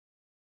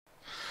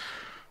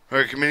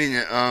Alright, Committee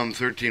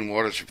 13,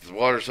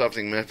 water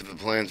softening method of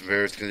plants,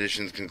 various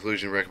conditions,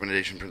 conclusion,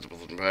 recommendation,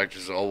 principles, and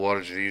practices. All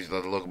waters are used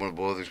by the locomotive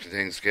boilers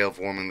containing scale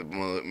forming the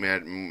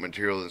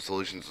material in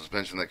solution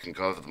suspension that can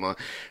cause the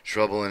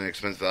trouble and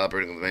expense of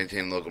operating and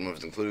maintaining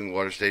locomotives, including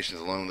water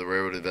stations along the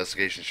railroad.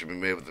 Investigation should be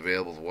made with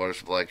available water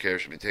supply. Care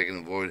should be taken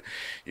to avoid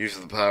use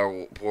of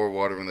the pour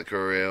water in the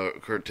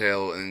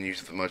curtail and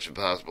use of much as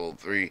possible.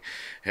 3.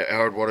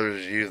 Hard water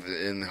is used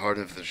in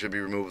hardness that should be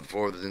removed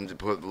before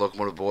the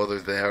locomotive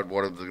boilers. The hard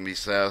water can be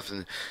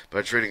softened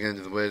by treating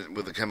it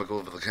with the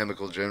chemical. For the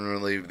chemical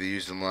generally the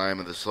use in lime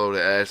and the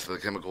soda ash. The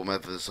chemical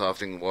method of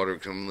softening water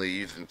commonly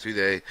used in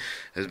today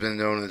has been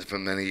known for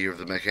many years.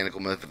 The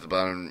mechanical method of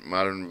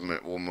modern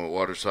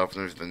water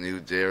softeners the new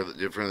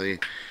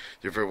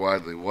differ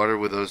widely. Water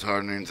with those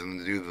hardenings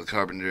and due to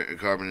the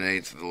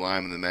carbonates of the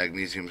lime and the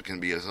magnesium can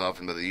be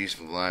softened by the use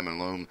of the lime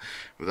alone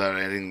without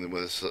adding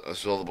a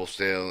soluble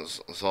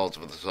salts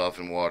with the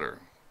softened water.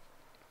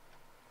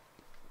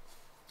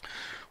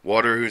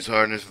 Water whose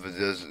hardness with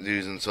the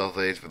residues and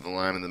sulfates with the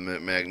lime and the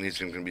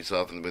magnesium can be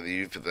softened by the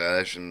use of the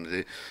ash. In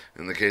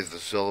the case of the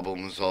soluble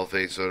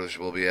sulfate, soda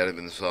will be added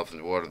in the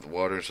softened water. The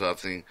water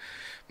softening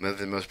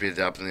method must be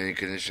adopted in any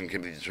condition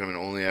can be determined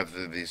only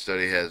after the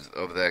study has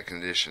of that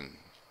condition.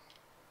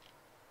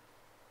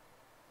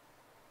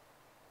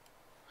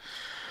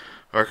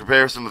 Our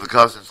comparison with the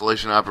cost of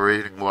installation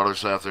operating water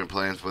softening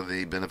plants with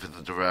the benefits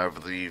derived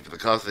for the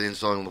cost of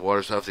installing the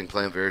water softening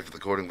plant varies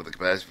according with the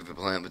capacity of the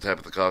plant, the type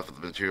of the cost of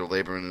the material,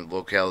 labor, and the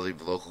locality of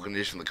the local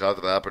condition. The cost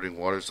of operating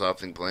water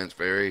softening plants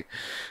vary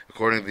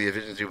according to the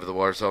efficiency of the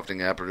water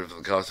softening apparatus,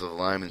 the cost of the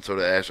lime and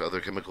soda ash, other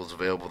chemicals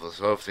available for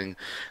softening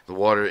the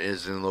water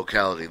is in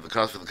locality. The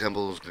cost of the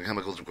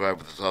chemicals required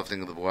for the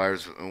softening of the water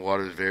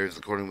varies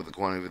according with the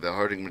quantity of the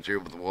hardening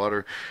material of the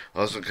water.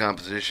 Also,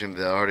 composition of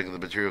the hardening of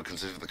the material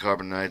consists of the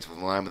carbonites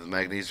with lime with the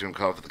magnesium.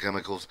 Cost of the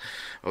chemicals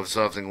of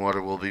softening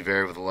water will be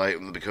varied with the light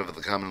because of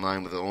the common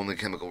lime with the only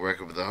chemical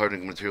record with the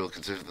hardening material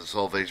consists of the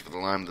sulfates for the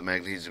lime and the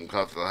magnesium.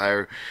 Cost of the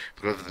higher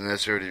because of the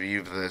necessary to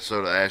use the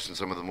soda ash and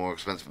some of the more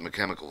expensive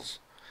chemicals.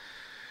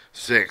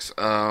 6.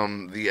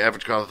 The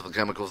average cost of the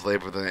chemicals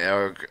labor than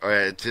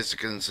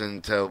Tiscans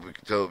and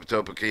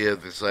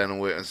Topakia,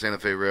 the Santa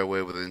Fe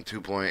Railway, within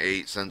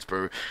 2.8 cents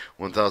per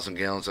 1,000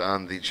 gallons.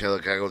 On the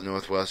Chicago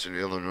Northwestern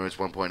Illinois,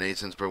 1.8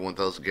 cents per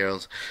 1,000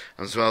 gallons.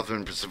 On the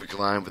Southern Pacific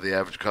Line, where the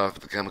average cost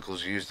of the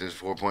chemicals used is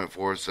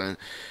 4.4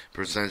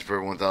 cents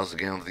per 1,000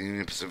 gallons. The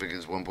Union Pacific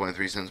is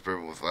 1.3 cents per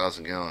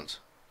 1,000 gallons.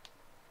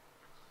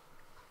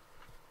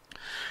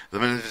 The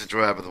benefits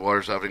derived with the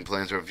water softening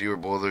plants are fewer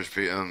boilers,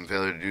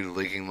 failure due to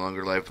leaking,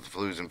 longer life of the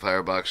flues and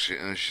firebox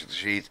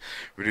sheets,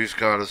 reduced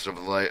costs of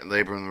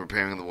labor in the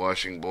repairing of the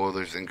washing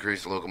boilers,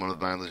 increased locomotive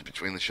mileage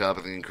between the shop,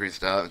 and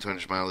increased out and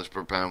tonnage mileage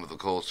per pound with the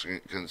coal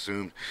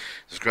consumed.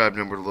 Described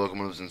number of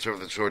locomotives and serve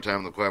the short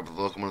time required for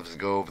the locomotives to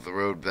go over the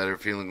road. Better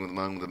feeling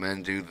among the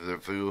men due to their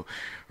fuel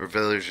or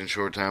failures in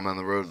short time on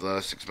the road.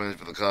 Less expensive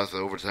for the cost of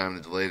overtime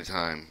and delayed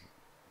time.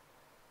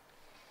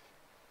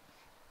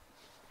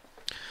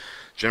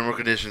 General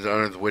conditions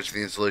under which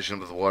the installation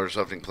of the water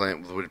softening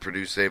plant would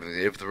produce savings.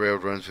 If the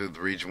railroad runs through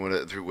the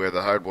region through where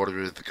the hard water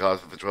is, the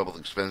cost of the trouble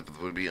expense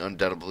would be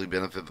undoubtedly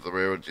benefit for the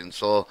railroad to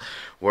install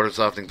water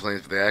softening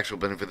plants. For the actual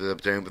benefit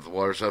obtained with the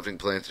water softening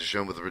plants is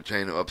shown with the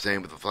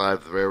obtained with the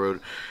 5 the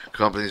railroad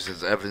companies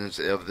as evidence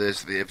of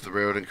this. If the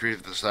railroad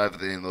increases the size of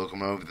the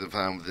locomotive, the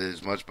found that it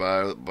is much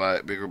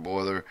bigger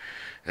boiler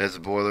has the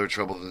boiler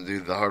trouble to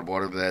do the hard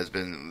water that has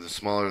been the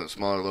smaller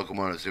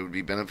locomotives. It would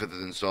be benefited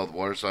to install the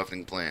water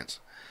softening plants.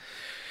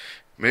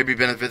 May be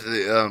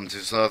benefited to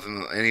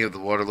soften any of the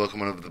water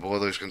locomotive. The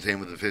boilers contain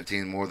within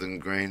 15 more than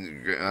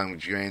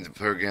grains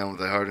per gallon of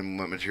the hardened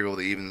material.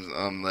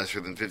 Even lesser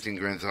than 15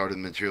 grains of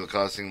hardened material,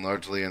 costing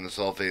largely on the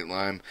sulfate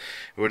lime.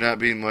 It would not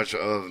be much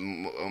of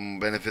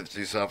benefit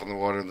to soften the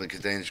water that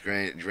contains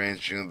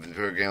grains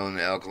per gallon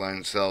of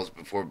alkaline cells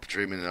before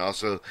treatment, and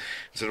also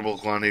considerable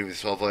quantity of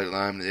sulfite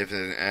lime. If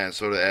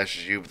soda ash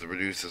is used to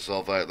reduce the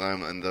sulfite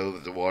lime, and though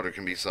the water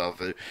can be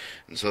softened,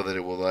 and so that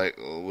it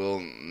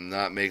will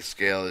not make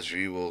scale as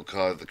you will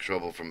cause the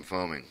trouble from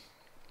foaming.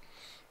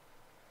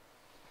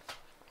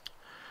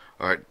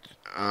 Alright,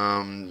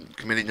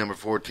 committee number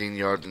 14,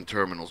 yards and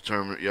terminals.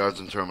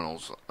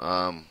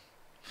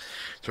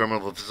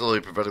 Terminal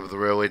facility provided with the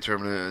railway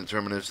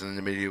terminus and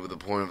intermediate with the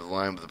point of the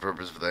line with the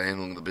purpose of the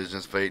handling of the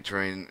business. Freight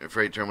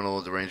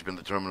terminal is arrangement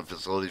of the terminal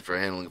facilities for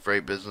handling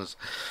freight business.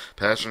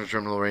 Passenger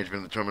terminal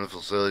arrangement of the terminal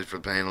facilities for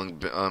handling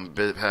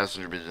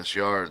passenger business.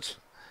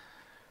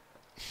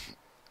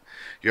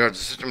 Yards,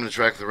 the system to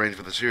track the range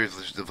for the series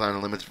to define the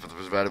limits for the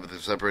provided with the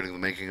separating the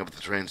making up of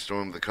the train,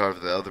 storing of the car for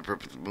the other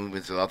purpose of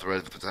movements and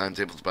authorized for the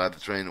timetables by the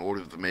train,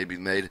 orders that may be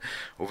made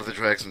over the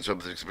tracks and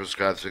subject to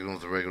prescribed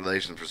signals and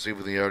regulations. Proceed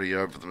with the yard to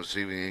yard for the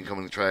receiving and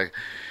incoming track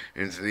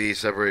into the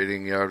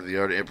separating yard of the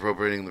yard,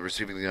 appropriating the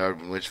receiving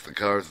yard in which the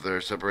cars that are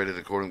separated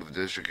according to the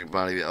district and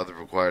body the other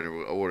required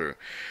order.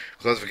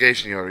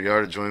 Classification yard, a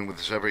yard adjoining with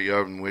a separate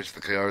yard in which the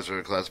cars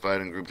are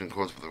classified and grouped in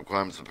accordance with the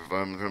requirements of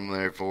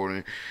preliminary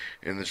forwarding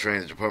in the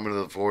train. The department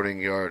of the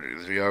forwarding yard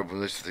is the yard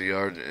lists the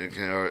yard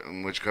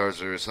in which cars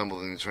are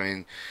assembled in the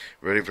train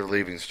ready for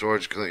leaving.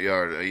 Storage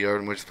yard, a yard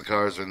in which the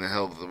cars are in the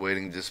help of the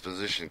waiting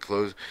disposition.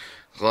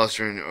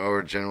 Clustering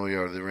or general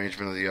yard, the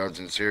arrangement of the yards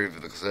in series for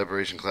the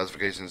separation,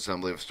 classification, and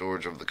assembly of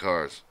storage of the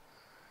cars.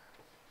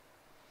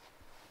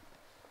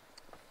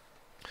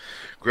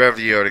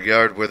 Gravity yard, a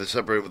yard where they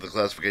separate with the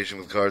classification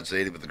with cars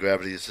aided with the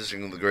gravity,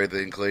 assisting in the grade,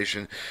 the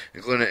inclination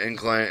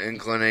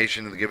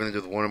given to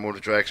the one or more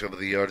tracks over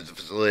the yard to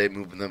facilitate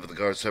movement of the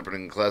cars,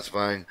 separating and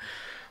classifying.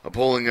 A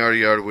polling yard, a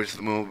yard in which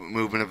the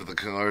movement of the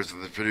cars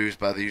is produced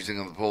by the using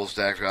of the pole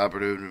stack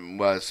operated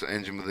by the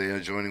engine with the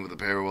adjoining with the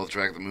parallel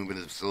track. The movement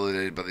is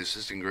facilitated by the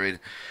assisting grade.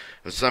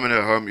 A summit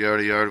or hump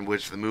yard, a yard in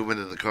which the movement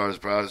of the cars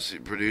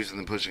produced and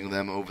then pushing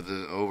them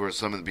over a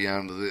summit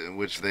beyond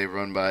which they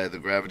run by the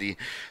gravity.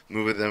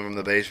 Moving them from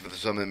the base of the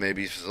summit may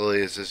be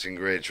facility assisting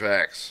grade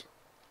tracks.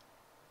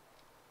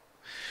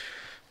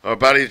 Our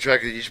body of the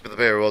track is each with the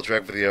parallel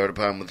track for the yard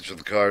upon which the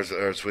cars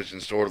are switched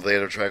and stored.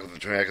 Later track with the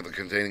track of the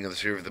containing of the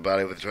series of the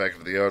body with the track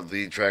of the yard.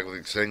 Lead track with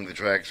extending the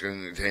tracks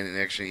containing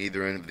action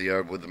either end of the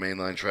yard with the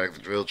mainline track. The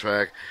drill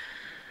track.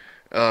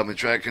 The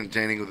track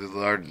containing with the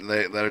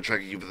ladder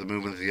track with the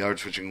movement of the yard,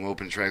 switching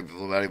open track with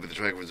the body with the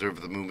track reserved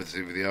for the movements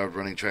of the yard,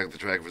 running track, the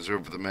track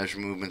reserved for the mesh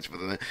movements for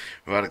the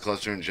robotic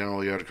cluster and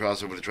general yard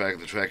crossover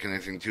the track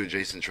connecting two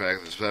adjacent tracks,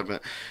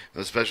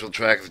 the special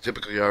track, the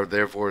typical yard,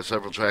 therefore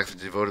several tracks are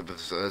devoted to the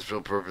special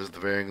purpose. The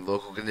varying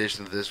local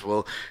conditions of this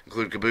will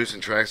include caboose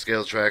and track,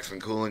 scale tracks,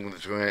 and coaling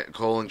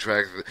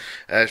tracks,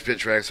 ash pit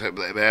tracks,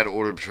 bad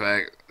ordered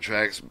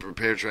tracks,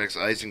 repair tracks,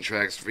 icing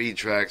tracks, feed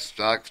tracks,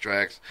 stock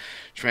tracks,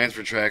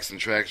 transfer tracks,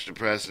 and tracks to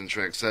press and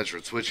track,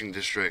 etc. Switching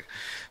district.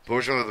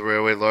 Portion of the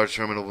railway large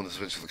terminal when the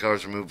switch of the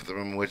cars are moved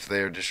from which they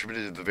are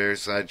distributed to the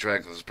various side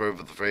tracks of the spur of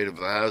the freight of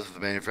the house of the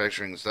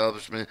manufacturing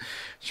establishment,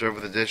 served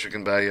with the district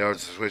and body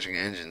yards for switching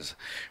engines.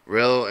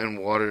 Rail and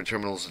water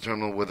terminals, the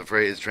terminal where the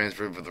freight is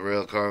transferred for the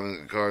rail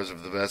cars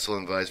of the vessel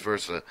and vice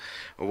versa.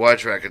 A wide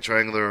track, a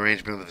triangular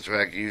arrangement of the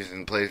track used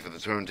in place for the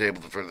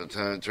turntable for the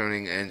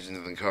turning engines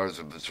and cars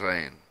of the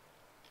train.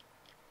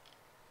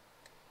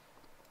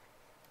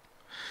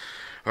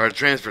 Alright,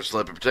 transfer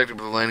slip, protected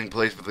with the landing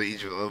place for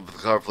each of the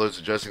car floats,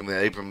 adjusting the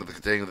apron with the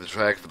containing of the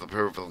track for the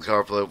purpose of the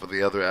car float for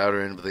the other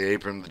outer end of the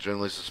apron,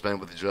 generally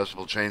suspended with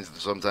adjustable chains that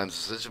sometimes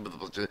assisted with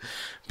the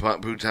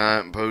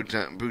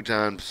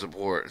bouton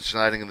support.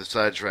 Sliding of the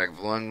side track,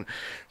 the long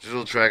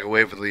digital track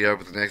away from the yard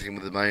with connecting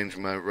with the main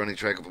running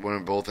track with one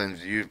on both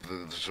ends used for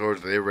the storage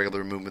of the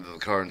irregular movement of the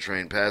car and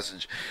train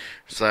passage.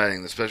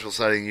 Siding, the special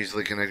siding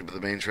usually connected with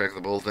the main track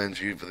of both ends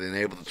used for the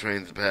enable the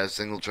train to pass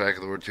single track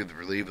of the road to the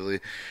relieve of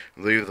the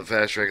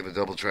fast track of the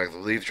double track. The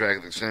relief track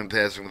of the extended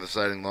passing with the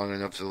siding long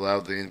enough to allow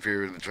the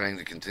inferior of the train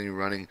to continue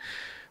running.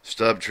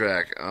 Stub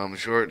track,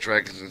 short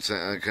track is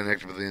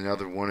connected with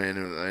another one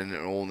end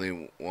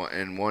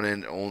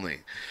only.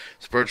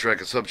 Spur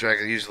track, a sub track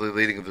usually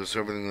leading to the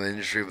serving the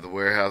industry with the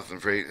warehouse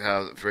and freight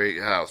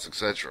house,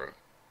 etc.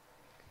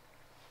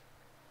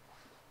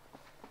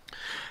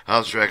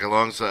 House track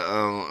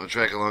alongside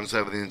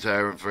with the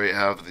entire freight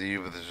house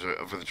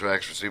for the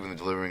tracks receiving and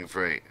delivering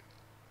freight.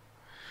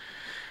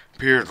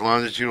 Pier, the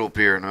longitudinal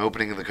pier, an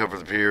opening in the cover of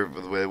the pier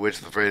with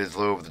which the freight is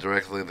lowered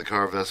directly in the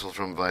car vessels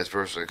from vice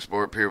versa.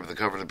 Export pier, with the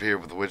cover of the pier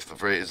with which the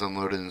freight is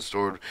unloaded and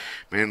stored,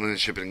 mainly in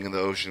shipping in the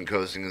ocean,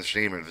 coasting, and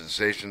steamer. The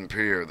station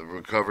pier, the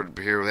recovered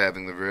pier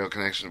having the rail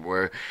connection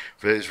where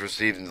freight is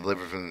received and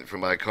delivered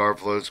from by car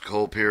floats.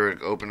 Coal pier,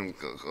 open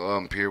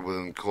pier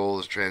within coal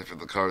is transferred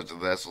the cars to the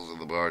vessels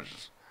and the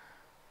barges.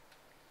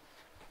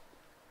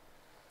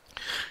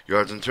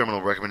 Yards and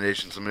terminal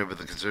recommendations submitted with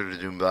the considered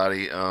to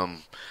body.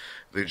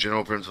 The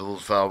general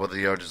principles followed by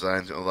the yard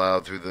design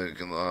allowed through the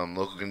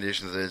local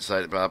conditions and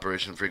insight of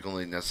operation,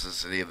 frequently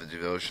necessity of the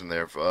devotion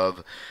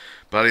thereof.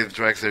 Body of the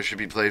tracks there should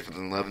be placed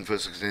within 11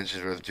 foot 6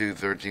 inches or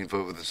 13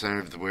 foot with the center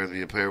of the where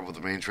the pair with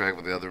the main track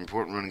with the other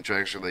important running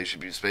tracks, so they should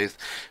be spaced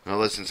not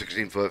less than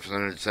 16 foot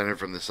center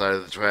from the side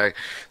of the track.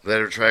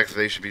 Later tracks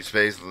they should be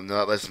spaced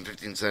not less than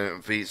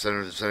 15 feet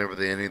center to center with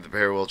the ending of the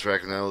parallel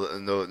track. Now,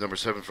 number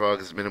 7 frog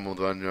is the minimum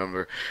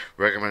number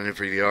recommended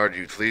for the yard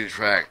use. Lead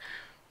track.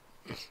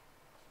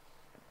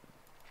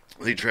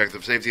 Lead track,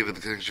 the safety of the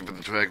connection for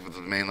the track with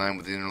the main line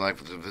with the inner line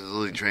with the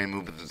facility train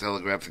movement, the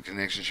telegraphic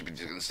connection should be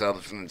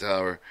established from the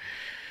tower.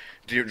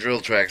 Drill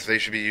tracks, they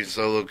should be used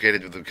so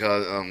located with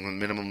the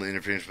minimum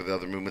interference with the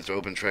other movements.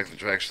 Open track, the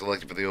track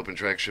selected for the open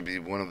track should be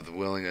one of the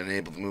willing and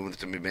enabled movements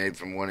to be made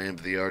from one end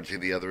of the yard to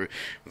the other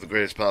with the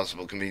greatest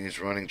possible convenience.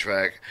 Running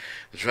track,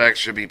 the tracks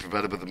should be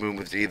provided with the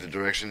movement to either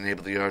direction,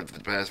 enable the yard to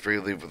pass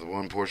freely with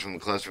one portion of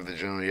the cluster of the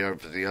general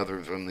yard for the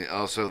other from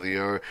the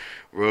yard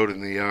road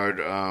in the yard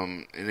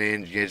and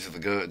engage to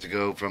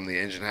go from the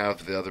engine house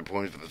to the other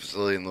points of the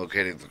facility and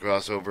located the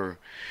crossover.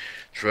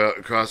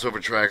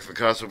 Crossover tracks. The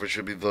crossover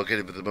should be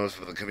located with the most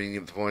of the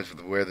convenient points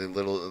where the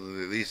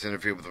least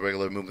interfere with the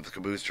regular movement of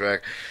the caboose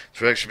track.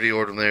 Tracks should be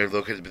ordinarily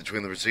located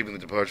between the receiving and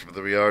departure of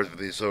the yards, but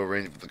these so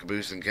arranged with the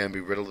caboose and can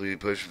be readily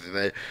pushed with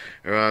the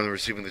around the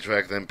receiving the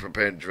track, then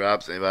prepared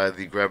drops by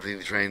the gravity of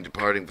the train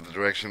departing for the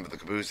direction of the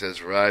caboose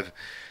has arrived.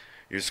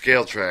 Your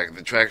scale track.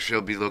 The track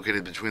shall be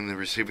located between the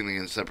receiving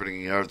and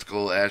separating yards,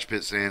 coal, ash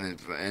pit, sand, and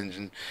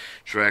engine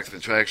tracks. The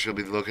track shall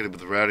be located with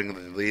the routing of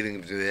the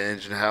leading to the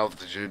engine house.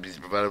 They should be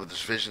provided with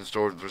sufficient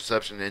storage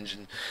reception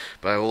engine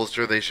by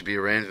holster. They should be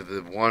arranged with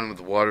the one with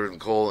the water and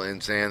coal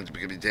and sand to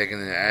be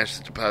taken in ash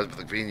deposit with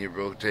a convenient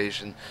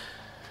rotation.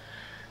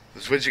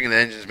 The switching of the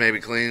engines may be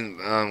clean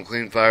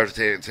fire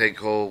to take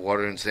coal,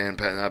 water, and sand,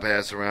 not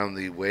pass around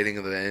the weighting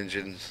of the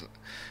engines.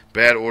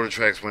 Bad order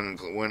tracks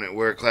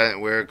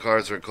where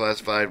cars are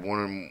classified one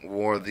or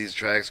more of these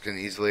tracks can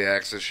easily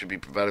access should be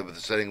provided with a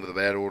setting of the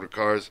bad order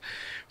cars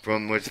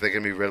from which they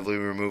can be readily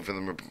removed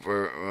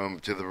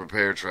to the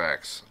repair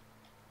tracks.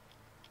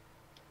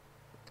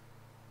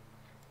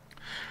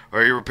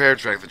 Or your repair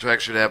track. The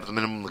track should have the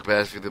minimum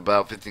capacity of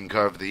about 15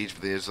 cars for each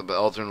of these,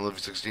 alternatively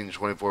 16 to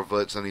 24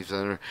 foot sunny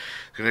center,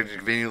 connected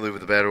conveniently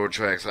with the bad order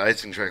tracks. The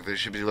icing track. They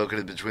should be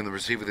located between the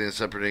receiving and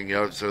separating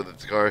yards so that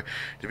the car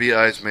to be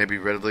iced may be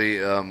readily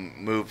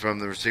moved from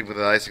the receiving of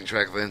the icing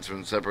track lengths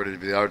and separated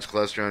to the yards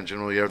cluster on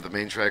general yard. The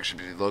main track should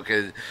be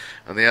located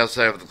on the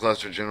outside of the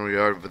cluster general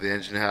yard, with the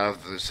engine house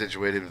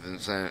situated within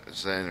the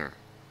center.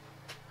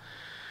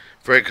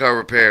 Freight car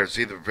repair.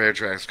 See the repair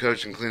tracks.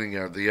 Coach and cleaning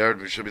yard. The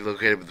yard should be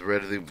located with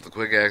the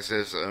quick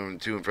access to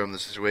and from the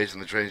situation.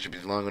 The train should be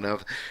long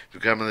enough to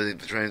accommodate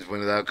the trains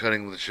without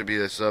cutting. There should be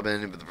a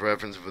sub-end with the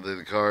preference for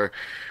the car.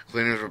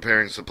 Cleaners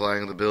repairing,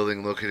 supplying the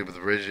building located with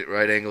the rigid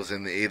right angles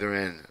in the either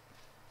end.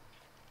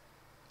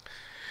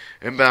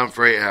 Inbound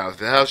freight house.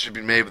 The house should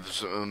be made with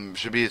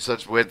should be at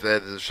such width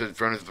that it should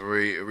furnish the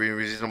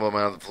reasonable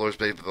amount of floor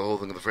space for the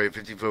holding of the freight.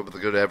 50 foot with a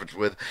good average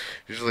width.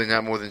 Usually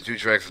not more than 2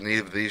 tracks are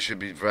needed. But these should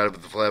be provided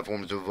with the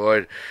platforms to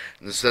avoid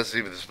the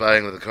necessity of the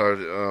spotting of the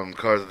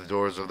cars at the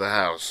doors of the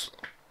house.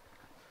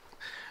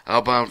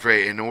 Outbound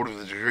freight. In order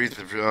to decrease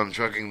the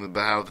trucking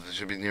the house, it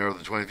should be nearer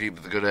the 20 feet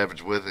with a good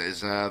average width.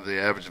 Is now the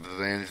average of the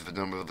advantage of the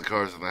number of the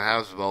cars in the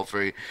house. Of all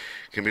freight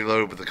can be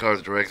loaded with the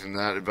cars directly.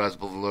 Not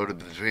advisable to load it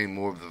between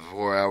more of the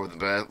 4 hours. The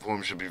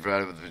platform should be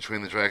provided with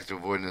between the tracks to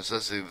avoid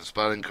necessity of the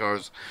spotting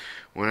cars.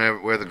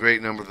 Where the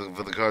great number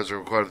of the cars are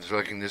required, the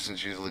trucking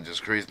distance usually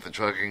decrease. The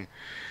trucking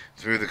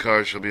through the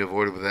cars shall be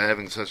avoided with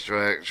having such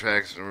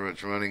tracks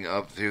running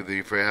up to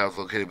the freight house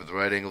located with the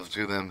right angles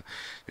to them.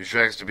 These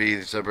tracks to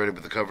be separated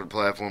with the covered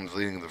platforms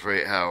leading to the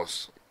freight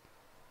house.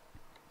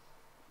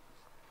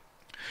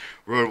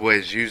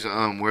 Roadways. Use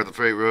where the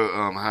freight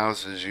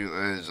house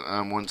is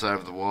on one side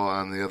of the wall,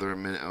 on the other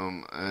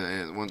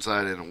one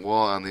side and a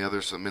wall on the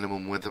other. So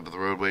minimum width of the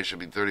roadway should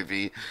be 30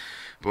 feet.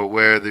 But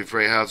where the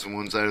freight house on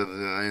one side of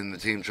the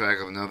team track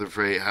of another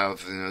freight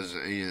house is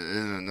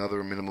in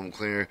another, minimum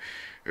clear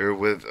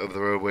width of the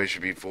roadway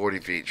should be 40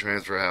 feet.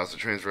 Transfer house. The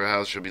transfer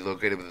house should be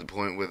located at the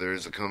point where there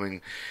is a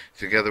coming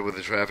together with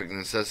the traffic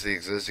necessity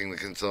existing. The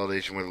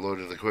consolidation where the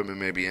loaded equipment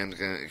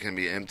can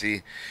be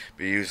empty.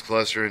 Be used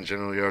cluster in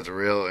general yards of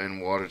rail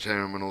and water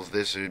terminals.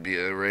 This should be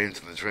arranged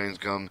so the trains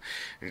come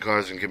in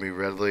cars and can be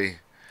readily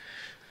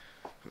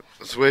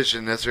switch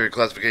and necessary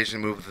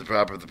classification to move to the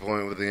proper the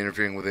point with the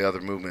interfering with the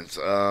other movements.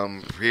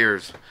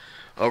 Piers.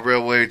 All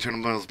railway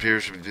terminals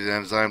piers should be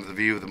designed with the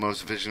view of the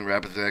most efficient,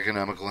 rapid, and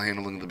economical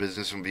handling of the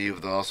business from view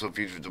of the also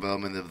future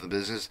development of the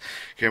business.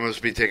 Care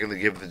must be taken to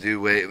give the due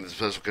weight of the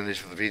special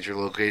condition for the feature,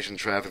 location,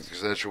 traffic,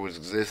 etc. which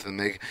exist and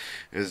make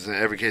is in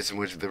every case in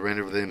which they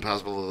render it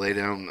impossible to lay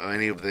down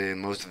any of the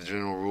most of the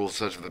general rules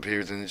such as the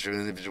piers in each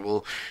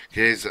individual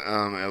case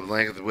of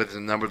length, width,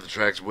 and number of the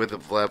tracks, width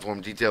of the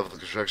platform, detail of the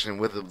construction, and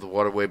width of the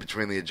waterway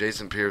between the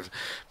adjacent piers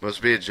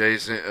must be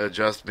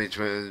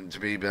adjusted to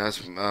be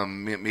best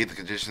meet the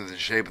conditions and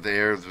shape of the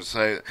air of the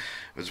site,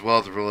 as well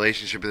as the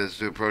relationship that is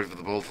to approach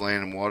with both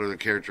land and water, the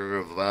character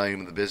of the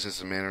volume of the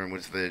business and manner in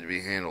which they are to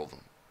be handled.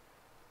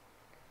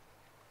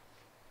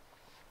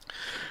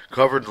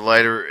 Covered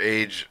lighter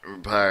age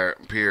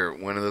pier.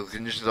 When the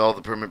conditions all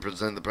the permit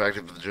present the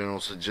practice of the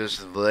general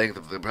suggested the length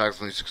of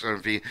approximately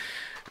 600 feet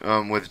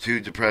with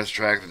 2 depressed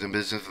tracks in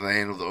business and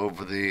handled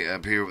over the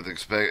pier with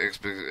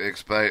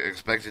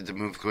expected to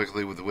move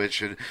quickly, with which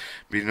should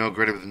be no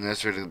greater than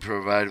necessary to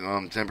provide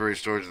temporary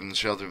storage and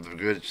shelter of the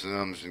goods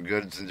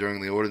during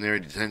the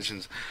ordinary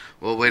detentions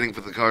while waiting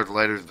for the car to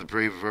lighter the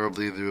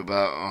preferably to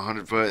about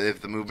 100 foot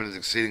if the movement is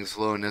exceeding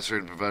slow and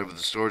necessary to provide with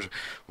the storage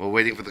while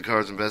waiting for the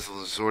cars and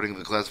vessels sorting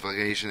the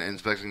classification and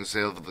inspecting the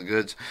sale of the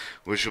goods,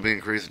 which shall be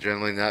increased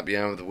generally not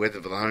beyond the width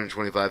of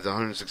 125 to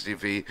 160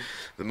 feet.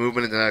 The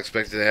movement is not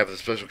expected to have the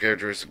special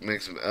characteristic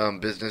makes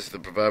business to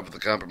provide with the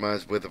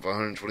compromised width of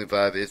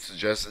 125. It's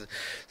suggested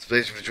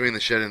space between the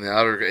shed and the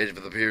outer edge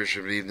of the pier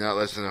should be not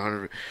less than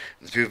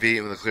 102 feet,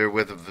 and the clear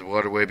width of the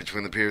waterway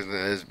between the piers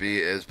as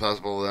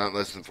possible, not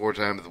less than 4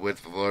 times the width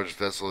of the largest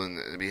vessel and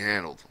to be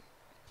handled.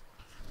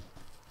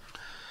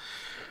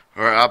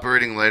 Alright,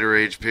 operating lighter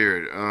age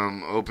period.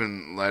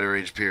 Open lighter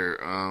age period.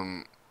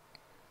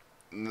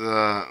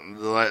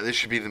 This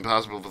should be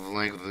impossible for the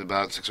length of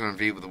about 600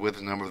 feet with the width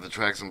and number of the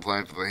tracks and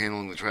planks for the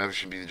handling of the traffic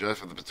should be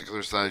adjusted for the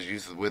particular size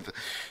use of the width of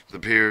the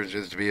pier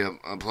is to be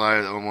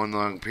applied on one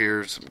long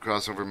pier. Some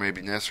crossover may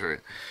be necessary.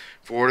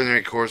 For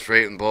ordinary coarse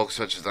freight and bulk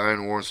such as iron,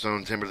 ore,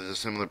 stone, timber, there's a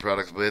similar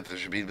product width. There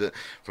should be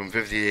from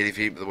 50 to 80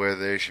 feet, where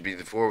there should be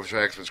the 4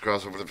 tracks which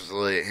cross over the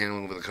facility,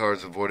 handling with the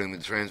cars, avoiding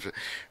the transfer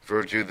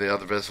to the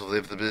other vessels.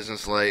 If the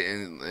business light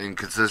and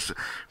consists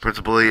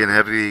principally in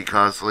heavy,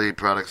 costly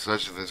products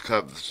such as this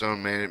cup,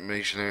 stone,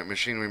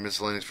 machinery,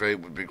 miscellaneous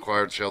freight would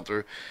require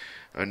shelter.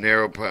 A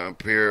narrow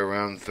pier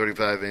around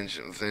 35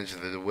 inches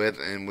of the width,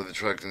 and with the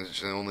truck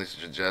only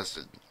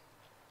suggested.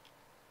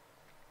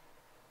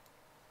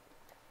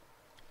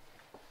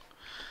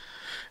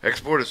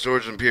 Export and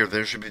storage and pier.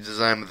 There should be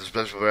designed with a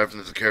special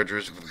reference to the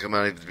characteristics of the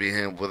commodity to be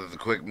handled, whether the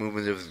quick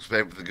movement is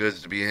expected for the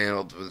goods to be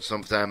handled with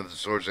some time of the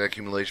storage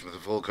accumulation with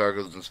the full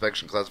cargo's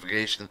inspection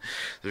classification.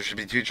 There should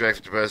be 2 tracks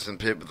to press and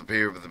pit with the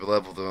pier with the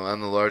level on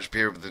the large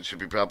pier, but it should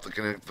be properly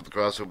connected with the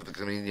crossover with the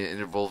convenient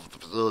intervals to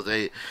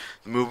facilitate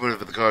the movement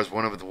of the cars.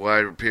 One of the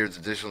wider piers,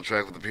 additional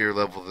track with the pier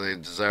level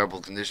in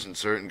desirable conditions,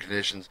 certain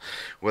conditions,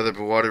 whether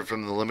for water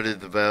from the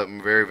limited to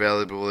very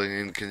valuable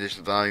in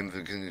condition volume,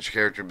 the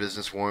character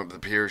business warrant, the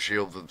pier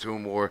shield, the 2 or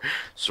more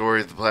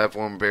stories, the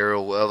platform,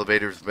 barrel,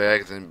 elevators,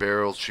 bags, and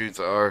barrel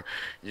chutes are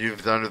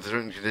used under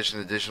certain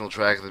conditions. Additional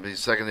track of the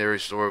secondary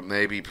store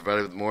may be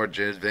provided with more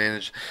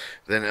advantage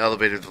than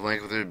elevators. The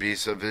length would be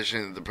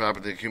sufficient. The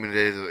property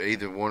accumulated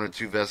either 1 or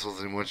 2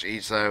 vessels in which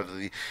each side of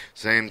the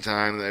same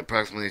time,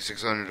 approximately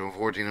 600 to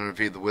 1,400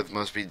 feet. The width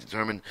must be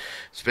determined.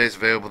 Space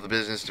available to the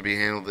business to be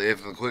handled.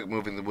 If the quick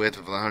moving, the width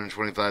of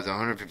 125 to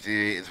 150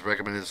 feet is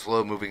recommended.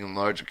 Slow moving and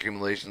large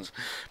accumulations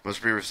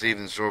must be received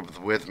and stored, but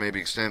the width may be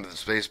extended with the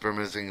space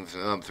permitting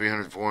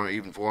 300, 400,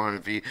 even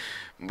 400 feet.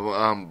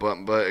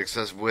 But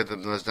excessive width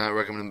does not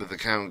recommend that the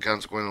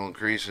consequential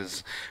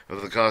increases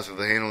of the cost of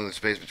the handling the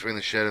space between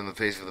the shed and the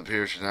face of the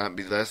pier should not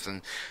be less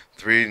than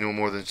 3, no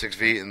more than 6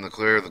 feet, and the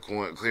clear of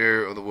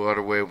the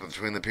waterway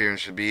between the pier and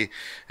should be,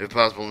 if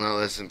possible, not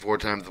less than 4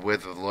 times the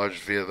width of the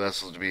largest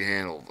vessels to be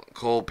handled.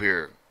 Coal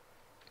pier.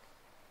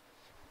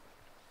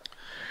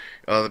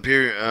 The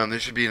pier, there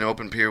should be an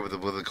open pier with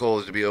the coal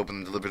is to be opened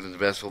and delivered in the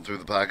vessel through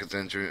the pockets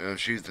and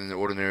chutes in the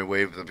ordinary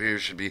way. The pier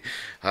should be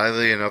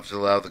highly enough to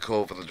allow the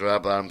coal for the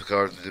drop bottom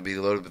cars to be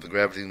loaded with the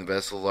gravity in the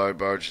vessel. Large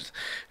barges.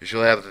 You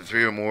shall have the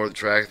 3 or more of the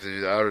tracks,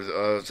 the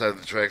outside of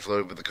the tracks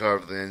loaded with the car,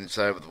 the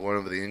inside with one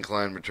of the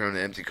incline. Return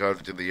the empty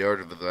cars to the yard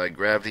of the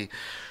gravity.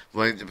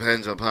 Length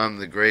depends upon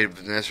the grade of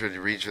the necessary to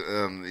reach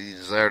the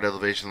desired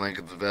elevation length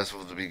of the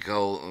vessel to be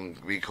cold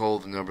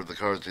the number of the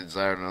cars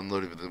desired and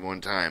unloaded at one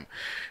time.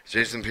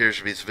 Adjacent pier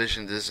should be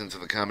sufficient distance to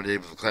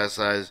accommodate with the class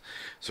size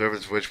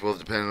service, which will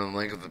depend on the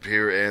length of the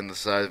pier and the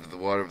size of the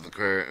water of the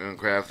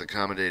craft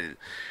accommodated.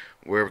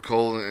 Where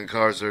coal and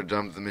cars are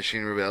dumped, the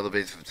machinery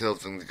elevates the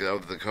tilt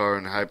of the car,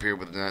 and high pier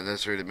would not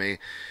necessary to make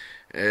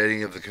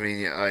any of the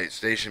convenient height.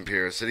 Station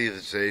pier. A city of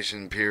the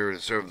station pier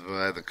served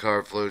by the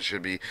car float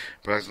should be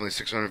approximately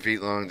 600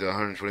 feet long to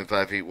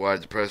 125 feet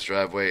wide. Depressed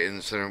driveway in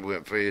the center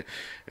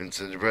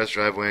depressed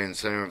driveway in the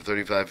center of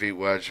 35 feet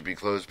wide should be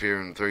closed pier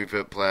and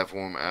 30-foot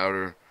platform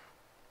outer.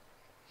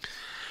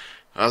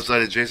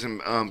 Outside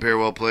adjacent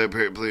parallel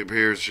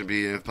piers should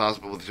be, if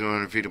possible, with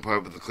 200 feet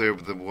apart, with the clear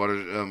with the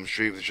water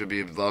street should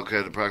be a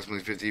bulkhead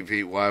approximately 50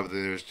 feet wide, with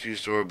there's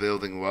 2-story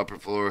building, upper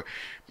floor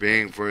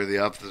being for the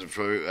office,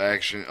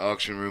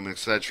 auction room,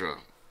 etc.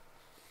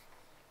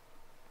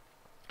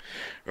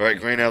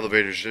 Alright, grain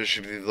elevators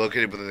should be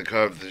located within the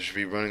car that should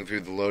be running through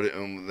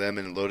the them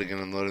and loading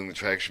and unloading the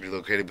track should be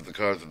located with the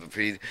cars with the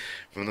feed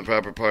from the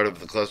proper part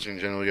of the clustering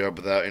general yard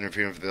without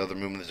interfering with the other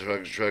movement of the truck.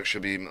 The truck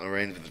should be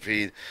arranged with the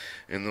feed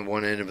in the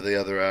one end of the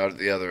other out of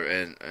the other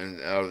end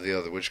and out of the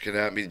other, which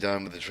cannot be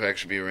done, but the track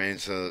should be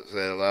arranged so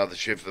that allow the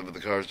shift of the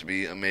cars to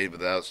be made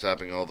without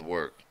stopping all the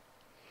work.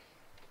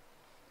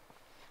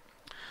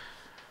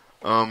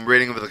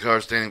 Rating of the car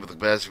standing with the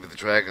capacity of the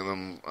track,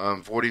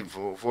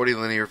 40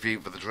 linear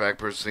feet for the track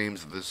per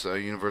seams. This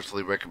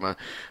universally recommended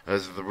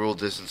as the rule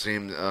distance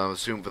seemed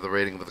assumed for the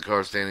rating of the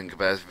car standing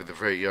capacity for the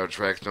freight yard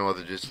tracks. No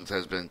other distance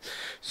has been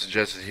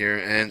suggested here.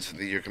 Hence,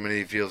 your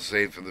committee feels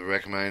safe for the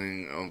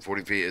recommending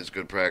 40 feet is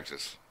good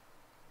practice.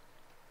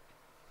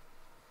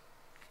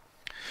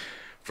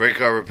 Freight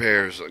car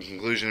repairs.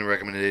 Conclusion and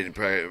recommended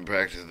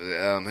practice.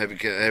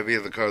 Heavy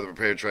of the car, the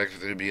repair tracks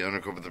should be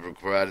undercovered with the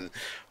provided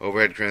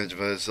overhead cranes to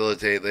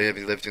facilitate the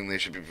heavy lifting. They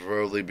should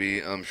preferably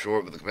be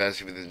short with the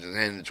capacity of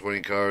 10 to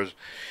 20 cars.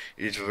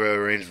 Each for the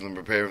arrangement and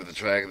repair of the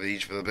track.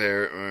 Each for the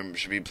repair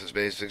should be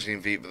spaced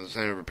 16 feet for the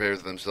center.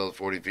 Repairs themselves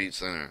 40 feet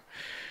center.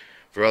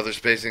 For other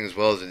spacing as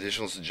well as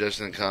additional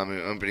suggestions and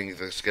comment, beneath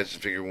the sketches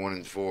figure 1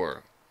 and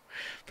 4.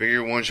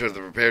 Figure 1 shows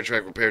the repair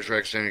track,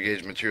 standard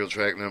gauge material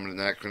track number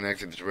not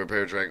connected to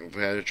repair track,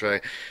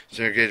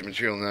 standard gauge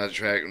material not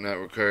track, not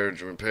required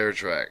to repair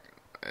track,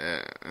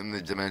 and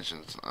the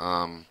dimensions.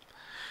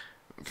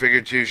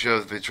 Figure 2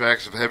 shows the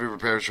tracks of heavy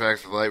repair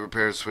tracks, the light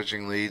repair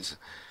switching leads,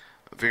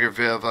 Figure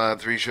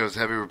 3 shows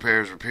heavy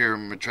repairs, repair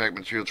track,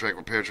 material track,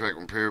 repair track,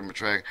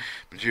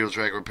 material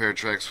track, repair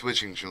track,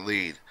 switching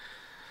lead.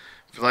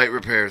 Light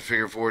repairs,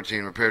 figure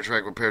 14, repair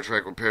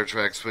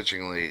track,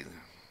 switching lead.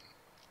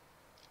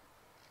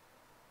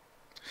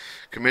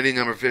 Committee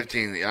number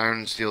 15, the iron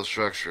and steel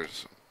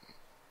structures.